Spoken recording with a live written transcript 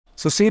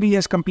So SEBI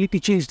has completely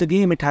changed the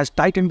game. It has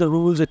tightened the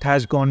rules. It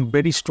has gone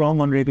very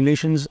strong on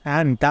regulations,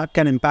 and that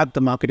can impact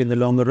the market in the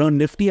longer run.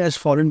 Nifty has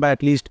fallen by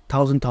at least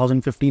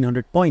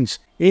 1,100 points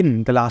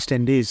in the last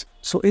 10 days.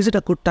 So is it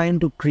a good time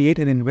to create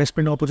an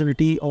investment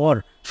opportunity,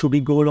 or should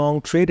we go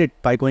long, trade it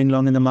by going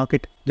long in the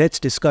market? Let's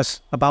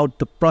discuss about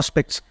the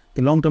prospects,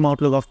 the long-term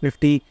outlook of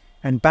Nifty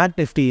and Bank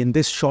Nifty in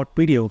this short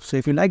video. So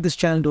if you like this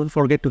channel, don't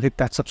forget to hit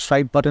that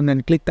subscribe button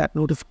and click that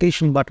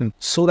notification button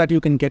so that you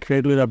can get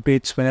regular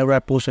updates whenever I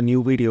post a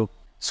new video.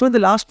 So in the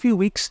last few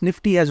weeks,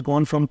 Nifty has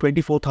gone from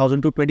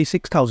 24,000 to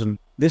 26,000.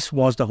 This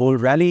was the whole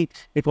rally.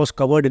 It was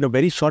covered in a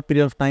very short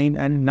period of time,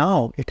 and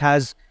now it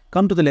has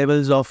come to the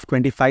levels of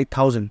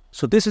 25,000.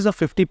 So this is a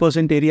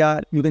 50%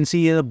 area. You can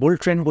see here a bull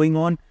trend going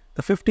on.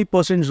 The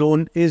 50%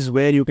 zone is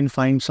where you can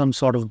find some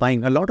sort of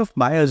buying. A lot of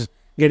buyers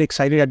get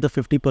excited at the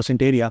 50%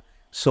 area.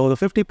 So the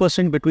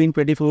 50% between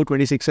 24,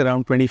 26,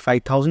 around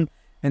 25,000.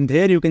 And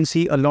there you can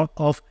see a lot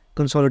of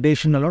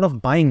consolidation, a lot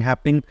of buying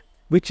happening,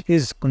 which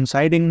is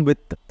coinciding with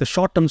the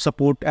short-term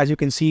support. As you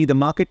can see, the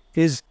market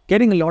is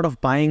getting a lot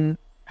of buying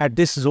at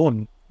this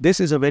zone. This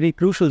is a very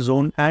crucial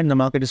zone, and the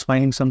market is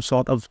finding some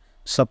sort of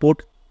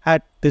support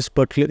at this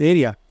particular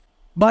area.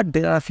 But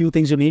there are a few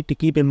things you need to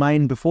keep in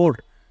mind before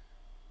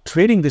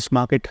trading this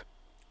market.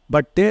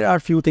 But there are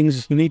a few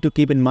things you need to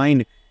keep in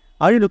mind.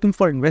 Are you looking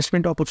for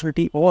investment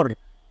opportunity or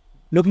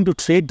looking to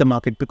trade the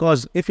market?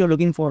 Because if you're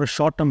looking for a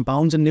short-term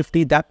bounce in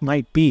Nifty, that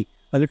might be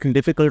a little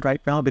difficult right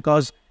now,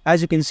 because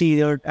as you can see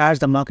here, as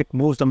the market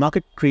moves, the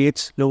market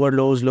creates lower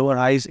lows, lower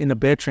highs in a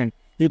bear trend.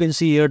 You can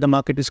see here the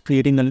market is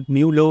creating a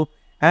new low,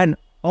 and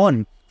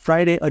on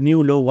Friday a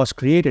new low was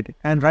created,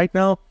 and right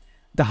now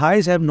the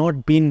highs have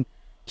not been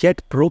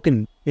yet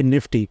broken in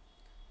Nifty.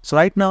 So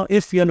right now,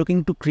 if you're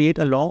looking to create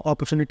a long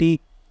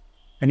opportunity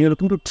and you're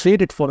looking to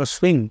trade it for a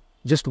swing,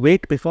 just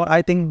wait. Before,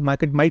 I think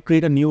market might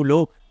create a new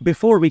low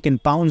before we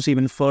can bounce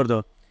even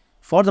further.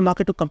 For the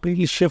market to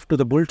completely shift to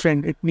the bull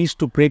trend, it needs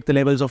to break the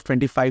levels of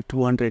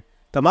 25,200.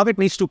 The market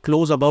needs to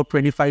close about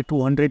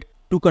 25,200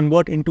 to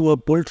convert into a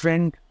bull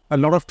trend. A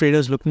lot of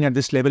traders looking at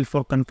this level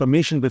for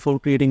confirmation before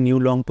creating new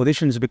long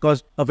positions,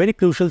 because a very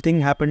crucial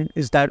thing happened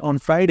is that on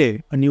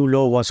Friday a new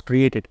low was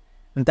created,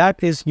 and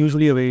that is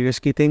usually a very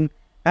risky thing.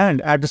 And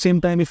at the same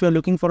time, if you're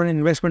looking for an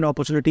investment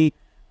opportunity,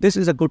 this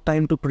is a good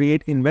time to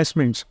create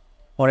investments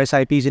or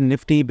SIPs in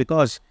Nifty,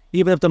 because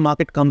even if the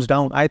market comes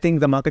down, I think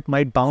the market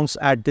might bounce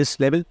at this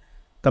level.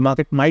 The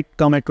market might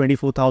come at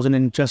 24,000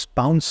 and just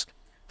bounce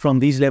from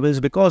these levels,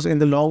 because in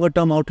the longer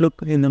term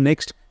outlook, in the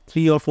next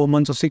 3 or 4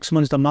 months or 6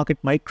 months, the market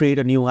might create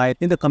a new high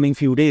in the coming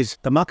few days.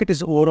 The market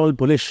is overall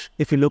bullish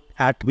if you look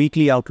at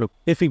weekly outlook.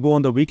 If we go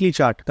on the weekly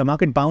chart, the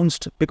market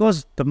bounced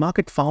because the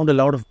market found a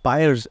lot of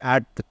buyers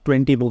at the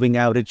 20 moving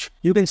average.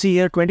 You can see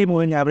here 20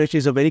 moving average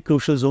is a very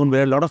crucial zone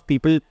where a lot of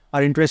people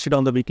are interested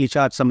on the weekly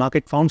charts. The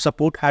market found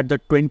support at the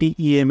 20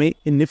 EMA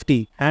in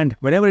Nifty, and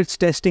whenever it's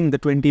testing the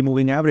 20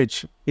 moving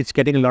average, it's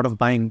getting a lot of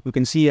buying. You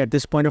can see at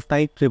this point of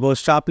time,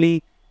 reverse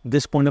sharply,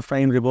 this point of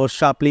time, reverse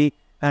sharply,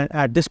 and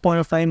at this point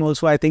of time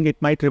also, I think it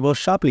might reverse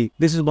sharply.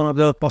 This is one of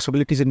the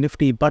possibilities in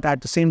Nifty, but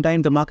at the same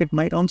time, the market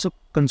might also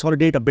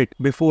consolidate a bit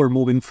before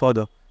moving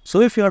further.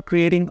 So if you are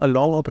creating a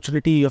long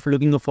opportunity, if you're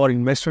looking for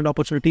investment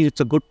opportunities,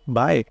 it's a good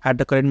buy at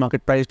the current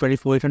market price,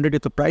 24,800.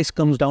 If the price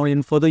comes down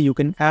even further, you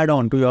can add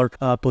on to your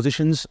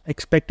positions,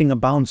 expecting a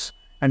bounce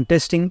and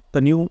testing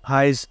the new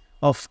highs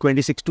of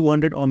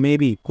 26,200 or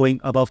maybe going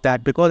above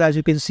that. Because as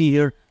you can see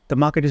here, the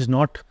market is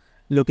not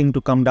looking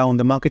to come down.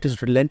 The market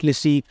is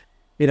relentlessly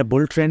in a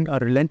bull trend, a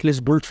relentless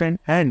bull trend,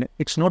 and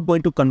it's not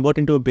going to convert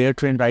into a bear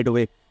trend right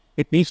away.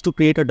 It needs to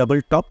create a double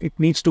top. It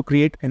needs to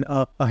create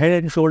a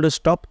head and shoulders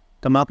top.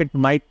 The market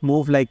might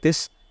move like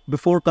this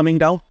before coming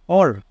down,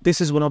 or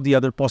this is one of the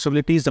other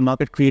possibilities, the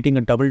market creating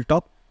a double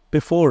top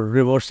before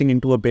reversing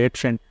into a bear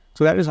trend.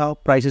 So that is how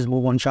prices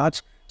move on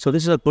charts. So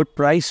this is a good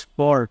price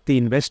for the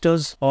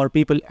investors or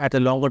people at a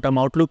longer term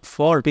outlook.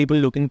 For people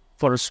looking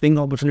for a swing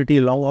opportunity,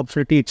 a long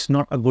opportunity, it's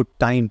not a good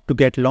time to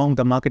get long.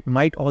 The market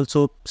might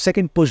also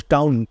second push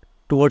down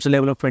towards the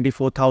level of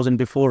 24,000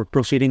 before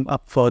proceeding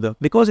up further.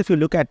 Because if you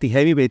look at the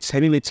heavyweights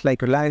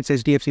like Reliance,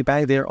 HDFC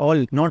Bank, they're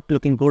all not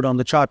looking good on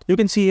the chart. You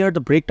can see here the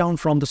breakdown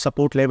from the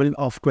support level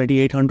of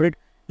 2,800.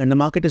 And the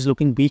market is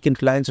looking weak in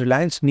Reliance.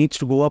 Reliance needs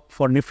to go up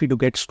for Nifty to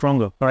get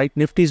stronger. Right?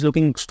 Nifty is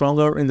looking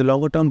stronger in the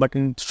longer term, but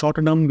in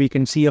shorter term, we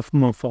can see a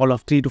fall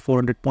of 300 to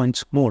 400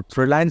 points more.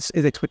 So Reliance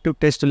is expected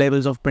to test the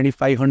levels of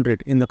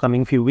 2,500 in the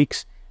coming few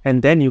weeks.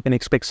 And then you can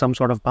expect some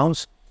sort of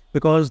bounce,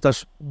 because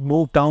the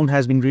move down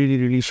has been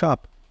really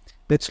sharp.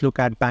 Let's look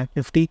at Bank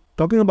Nifty.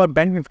 Talking about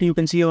Bank Nifty, you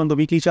can see on the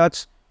weekly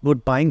charts,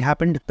 good buying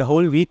happened. The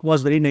whole week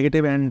was very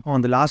negative, and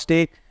on the last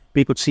day,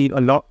 we could see a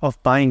lot of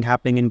buying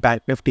happening in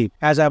Bank Nifty.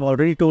 As I've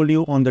already told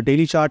you, on the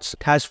daily charts,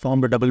 it has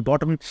formed a double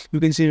bottom. You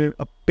can see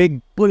a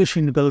big bullish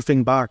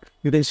engulfing bar.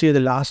 You can see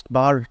the last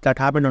bar that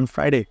happened on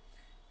Friday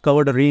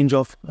covered a range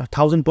of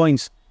 1,000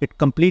 points. It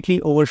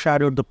completely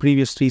overshadowed the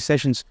previous 3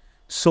 sessions.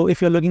 So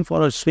if you're looking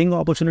for a swing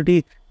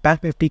opportunity,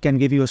 Bank Nifty can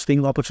give you a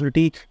swing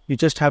opportunity. You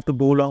just have to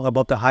go long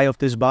above the high of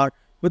this bar.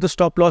 With the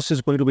stop loss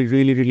is going to be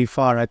really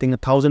far. I think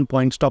 1,000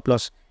 point stop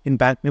loss in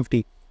Bank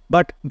Nifty.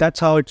 But that's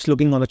how it's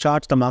looking on the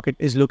charts. The market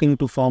is looking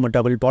to form a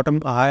double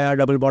bottom, a higher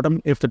double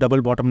bottom. If the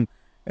double bottom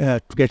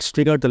gets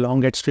triggered, the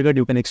long gets triggered,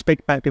 you can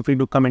expect Bank Nifty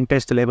to come and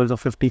test the levels of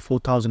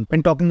 54,000.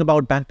 When talking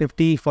about Bank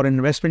Nifty for an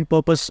investment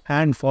purpose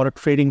and for a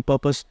trading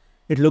purpose,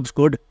 it looks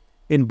good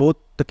in both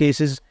the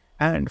cases.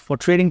 And for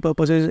trading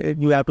purposes,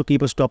 you have to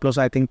keep a stop loss,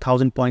 I think,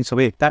 1,000 points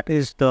away. That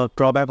is the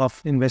drawback of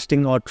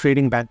investing or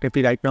trading Bank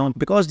Nifty right now,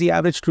 because the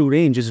average true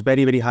range is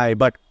very, very high,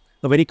 but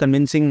a very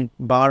convincing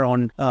bar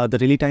on the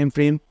daily time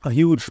frame, a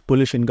huge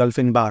bullish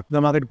engulfing bar. The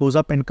market goes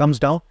up and comes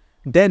down,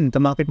 then the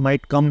market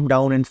might come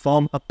down and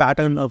form a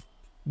pattern of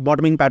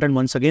bottoming pattern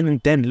once again,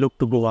 and then look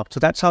to go up. So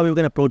that's how you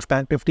can approach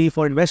Bank Nifty.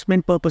 For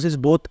investment purposes,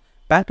 both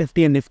Bank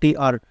Nifty and Nifty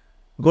are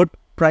good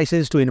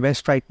prices to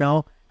invest right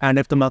now. And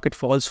if the market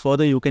falls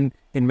further, you can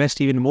invest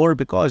even more,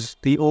 because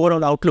the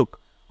overall outlook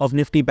of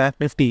Nifty, Bank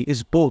Nifty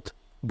is both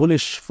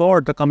bullish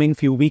for the coming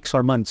few weeks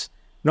or months.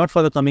 Not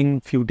for the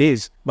coming few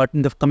days, but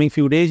in the coming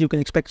few days, you can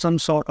expect some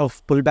sort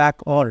of pullback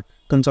or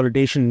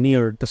consolidation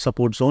near the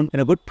support zone,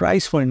 and a good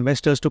price for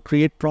investors to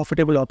create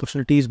profitable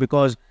opportunities,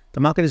 because the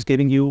market is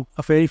giving you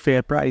a very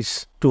fair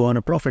price to earn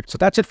a profit. So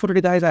that's it for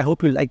today, guys. I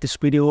hope you liked this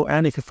video,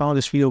 and if you found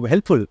this video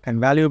helpful and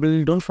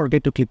valuable, don't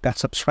forget to click that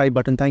subscribe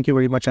button. Thank you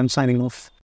very much. I'm signing off.